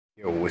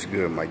Yo, what's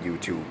good, my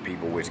YouTube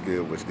people? What's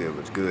good, what's good,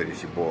 what's good?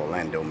 It's your boy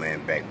Orlando,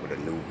 man, back with a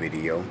new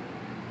video.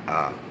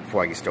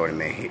 Before I get started,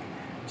 man,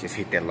 just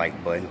hit that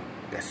like button,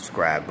 that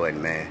subscribe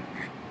button, man,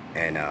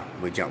 and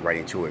we'll jump right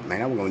into it,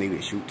 man. I'm gonna need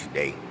to shoot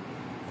today,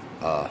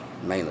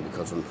 mainly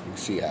because you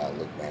see how I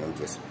look, man.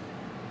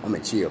 I'm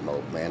in chill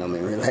mode, man. I'm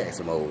in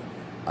relaxing mode.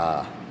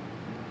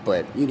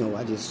 But you know,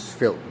 I just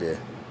felt that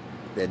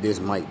this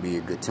might be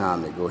a good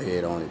time to go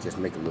ahead on and just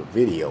make a little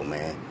video,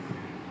 man.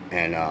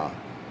 And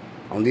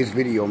on this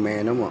video,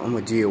 man, I'm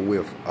gonna deal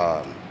with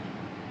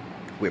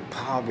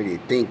poverty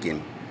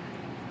thinking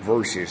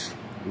versus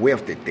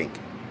wealthy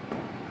thinking.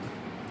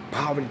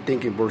 Poverty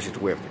thinking versus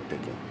wealthy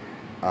thinking.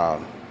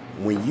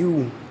 When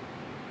you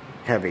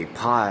have a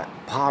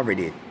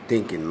poverty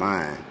thinking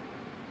mind,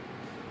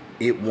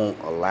 it won't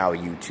allow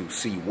you to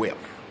see wealth.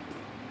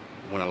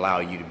 It won't allow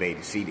you to be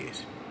able to see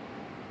this.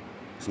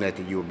 There's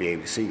nothing you'll be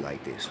able to see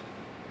like this.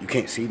 You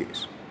can't see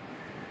this.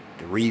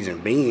 The reason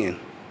being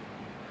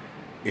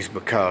is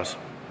because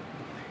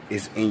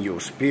it's in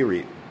your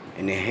spirit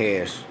and it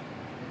has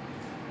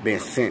been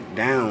sent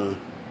down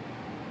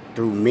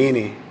through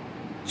many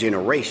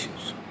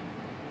generations.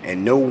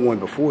 And no one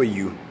before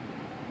you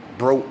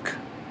broke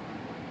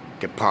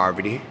the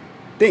poverty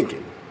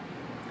thinking.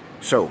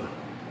 So,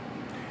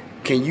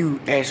 can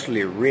you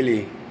actually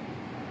really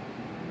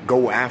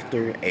go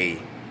after a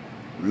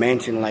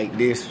mansion like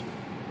this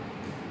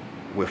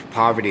with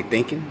poverty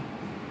thinking?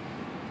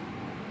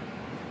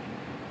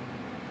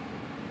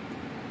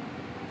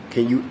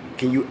 Can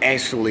you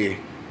actually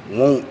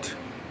want?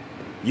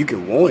 You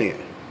can want it,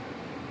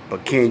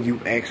 but can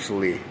you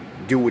actually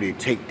do what it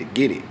takes to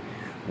get it?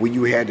 Will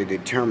you have the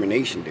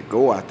determination to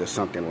go after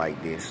something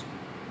like this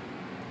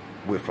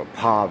with a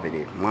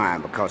poverty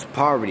mind? Because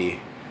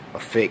poverty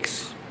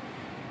affects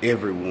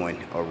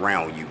everyone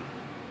around you.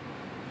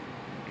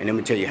 And let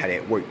me tell you how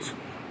that works.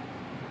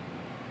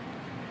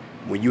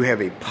 When you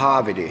have a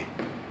poverty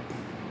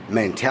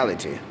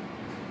mentality,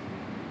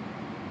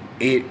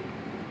 it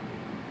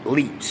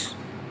leaps.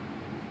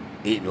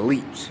 It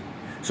leaps.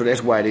 So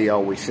that's why they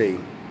always say,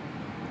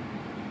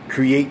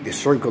 create the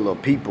circle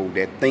of people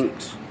that think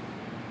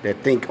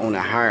on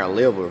a higher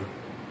level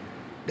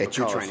that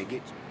you're trying to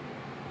get to.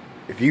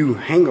 If you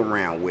hang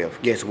around wealth,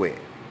 guess what?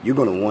 You're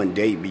going to one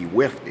day be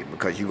wealthy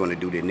because you're going to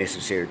do the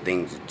necessary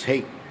things it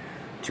takes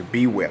to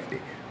be wealthy.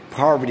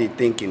 Poverty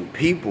thinking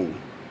people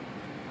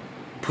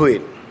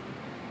put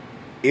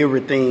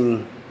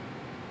everything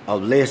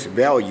of less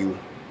value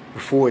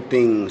before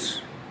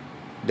things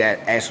that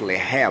actually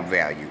have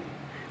value.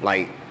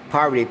 Like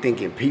poverty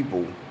thinking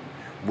people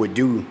would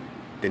do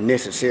the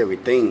necessary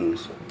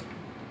things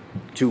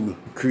to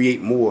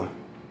create more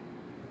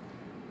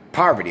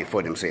poverty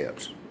for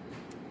themselves.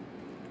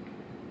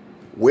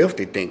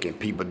 Wealthy thinking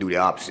people do the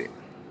opposite.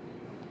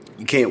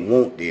 You can't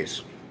want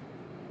this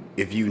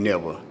if you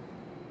never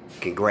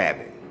can grab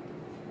it.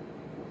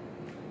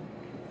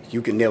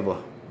 You can never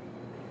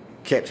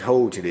catch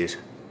hold to this.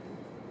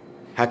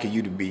 How can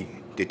you be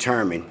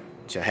determined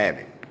to have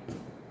it?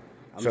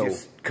 I'm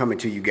just coming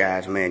to you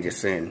guys, man, just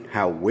saying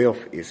how wealth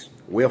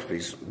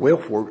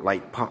work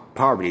like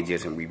poverty,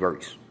 just in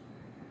reverse.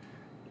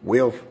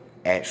 Wealth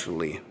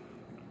actually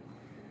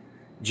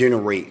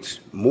generates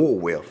more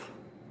wealth,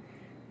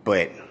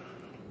 but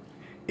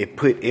it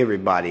put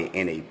everybody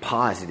in a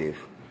positive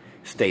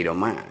state of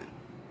mind.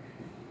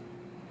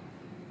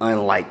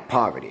 Unlike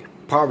poverty.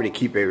 Poverty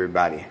keep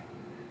everybody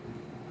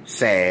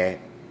sad,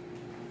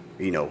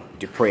 you know,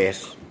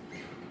 depressed,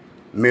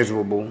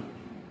 miserable.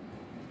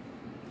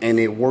 And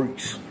it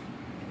works.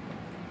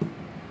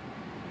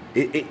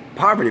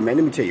 Poverty, man,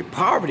 let me tell you,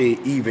 poverty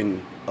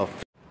even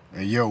affects.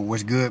 Hey, yo,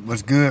 what's good,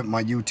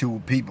 my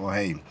YouTube people?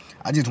 Hey,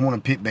 I just want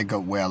to pick back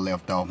up where I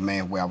left off,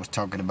 man, where I was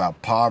talking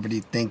about poverty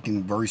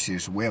thinking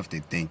versus wealthy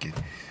thinking.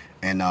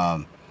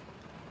 And,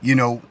 you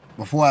know,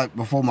 before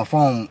my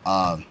phone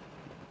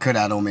cut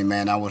out on me,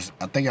 man, I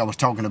think I was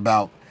talking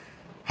about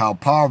how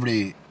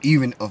poverty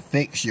even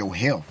affects your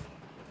health.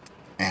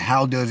 And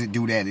how does it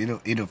do that?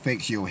 It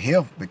affects your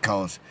health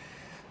because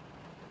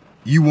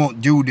you won't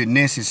do the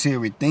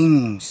necessary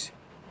things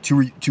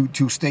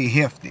to stay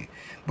healthy,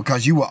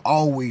 because you will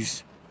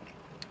always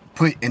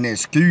put an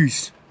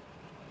excuse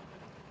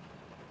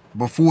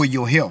before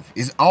your health.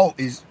 It's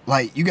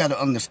like, you got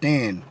to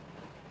understand,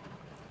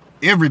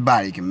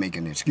 everybody can make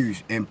an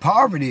excuse, and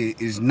poverty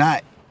is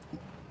not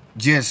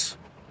just,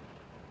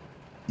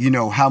 you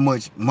know, how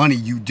much money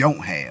you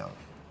don't have.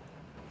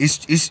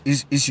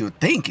 It's your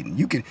thinking.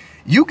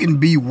 You can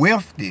be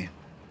wealthy.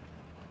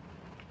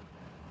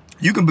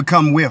 You can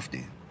become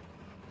wealthy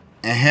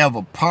and have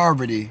a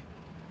poverty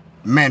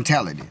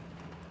mentality.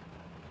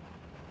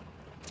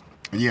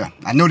 Yeah,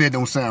 I know that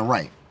don't sound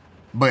right,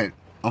 but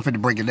I'm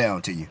finna break it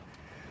down to you.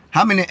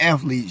 How many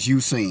athletes you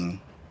seen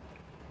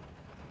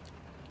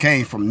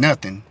came from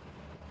nothing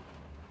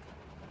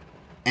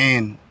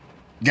and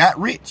got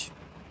rich?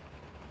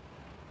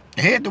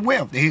 They had the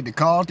wealth, they had the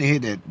cars, they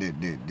had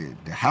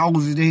the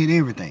houses, they had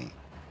everything.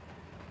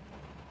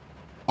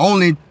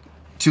 Only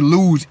to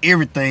lose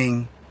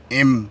everything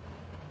in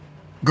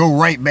go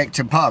right back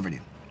to poverty.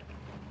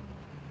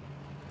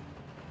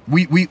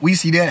 We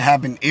see that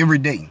happen every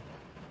day.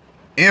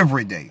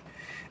 Every day.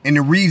 And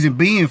the reason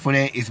being for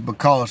that is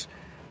because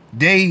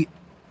they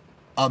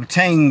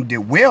obtained the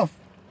wealth,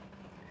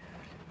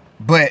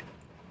 but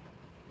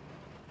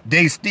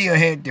they still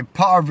had the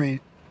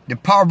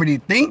poverty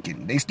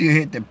thinking. They still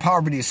had the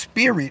poverty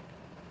spirit,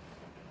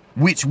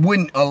 which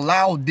wouldn't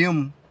allow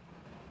them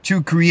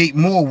to create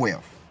more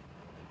wealth.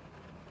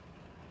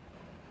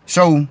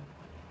 So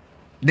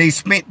they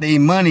spent their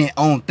money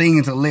on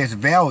things of less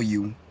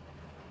value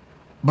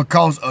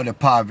because of the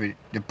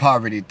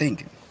poverty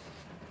thinking.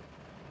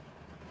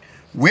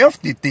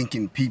 Wealthy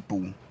thinking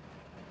people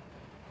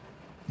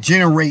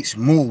generates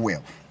more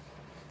wealth.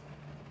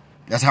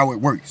 That's how it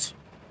works.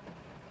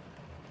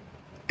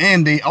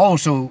 And they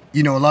also,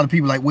 a lot of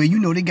people like, well,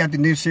 they got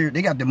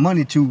the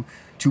money to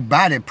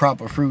buy that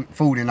proper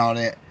food and all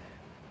that.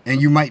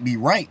 And you might be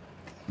right.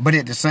 But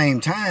at the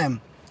same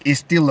time, it's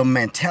still a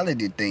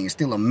mentality thing. It's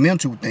still a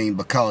mental thing,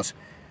 because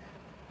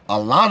a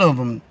lot of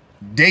them,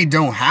 they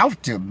don't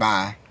have to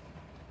buy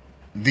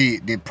the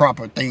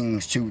proper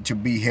things to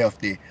be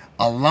healthy.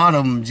 A lot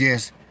of them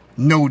just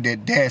know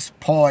that that's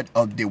part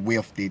of the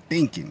wealthy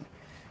thinking.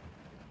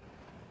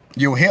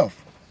 Your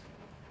health.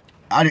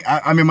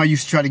 I remember I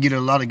used to try to get a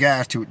lot of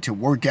guys to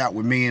work out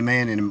with me, and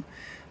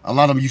a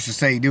lot of them used to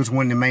say, this was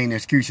one of the main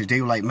excuses.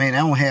 They were like, man, I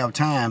don't have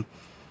time.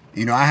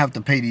 I have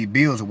to pay these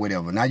bills or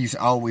whatever. And I used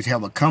to always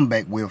have a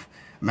comeback with,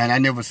 man, I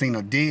never seen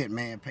a dead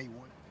man pay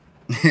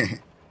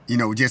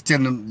one. Just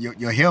telling them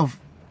your health,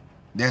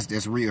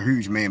 that's real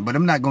huge, man. But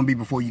I'm not going to be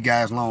before you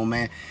guys long,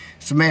 man.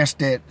 Smash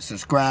that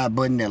subscribe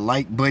button, that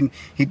like button,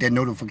 hit that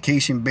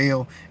notification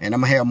bell, and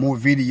I'm going to have more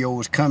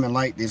videos coming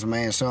like this,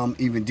 man, some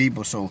even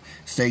deeper. So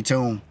stay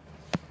tuned.